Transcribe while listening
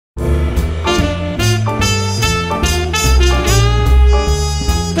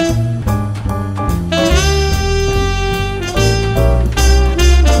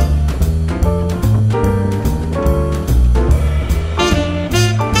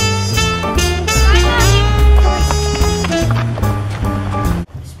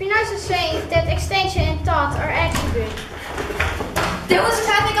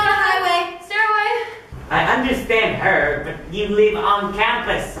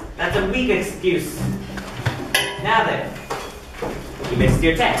That's a weak excuse. Now then, you missed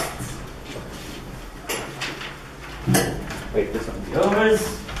your tests. Wait, this one's yours.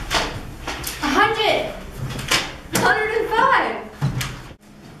 100! 105!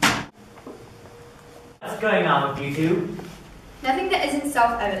 What's going on with you two? Nothing that isn't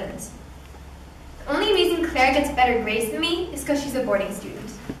self-evident. The only reason Claire gets better grades than me is because she's a boarding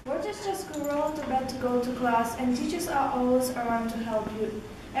student. Boarders just go roll to bed to go to class, and teachers are always around to help you.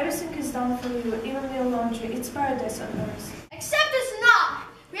 Everything is done for you, even your laundry. It's paradise on earth. Except it's not.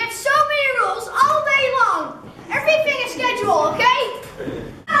 We have so many rules all day long. Everything is scheduled, okay?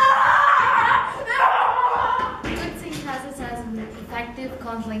 Good thing classes has an effective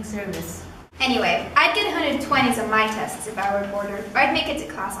counseling service. Anyway, I'd get 120s on my tests if I were a boarder, or I'd make it to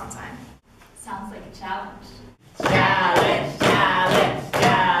class on time. Sounds like a challenge. Challenge, challenge,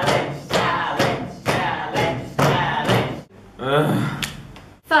 challenge, challenge, challenge, challenge. Ugh.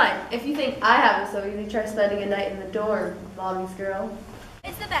 Fine, if you think I have it so easy, try spending a night in the dorm, mommy's girl.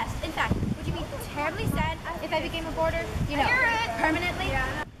 It's the best. In fact, would you be terribly sad if I became a boarder? You know, permanently?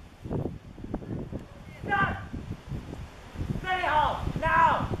 Yeah. Stop! Stay home,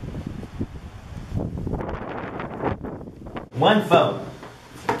 now! One phone.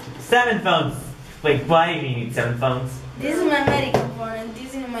 7 phones. Wait, why do you need 7 phones? This is my American phone and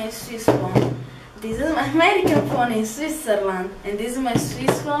this is my Swiss phone. This is my American phone in Switzerland and this is my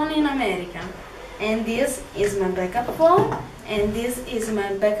Swiss phone in America. And this is my backup phone and this is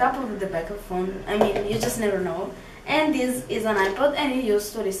my backup of the backup phone. I mean, you just never know. And this is an iPod and you use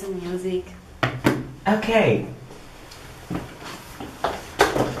to listen to music. Okay.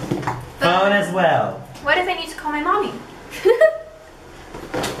 Phone as well. What if I need to call my mommy?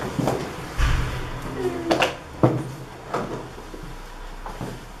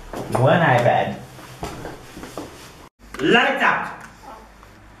 One iPad. Lights out!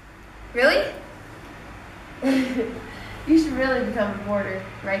 Really? You should really become a boarder,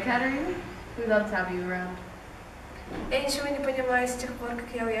 right, Katarina? We love to have you around. Я ничего не понимаю с тех пор,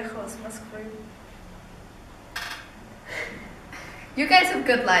 как я уехала с Москвы. You guys have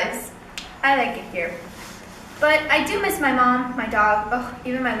good lives. I like it here. But I do miss my mom, my dog,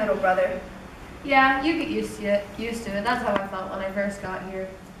 even my little brother. Yeah, you get used to it. That's how I felt when I first got here.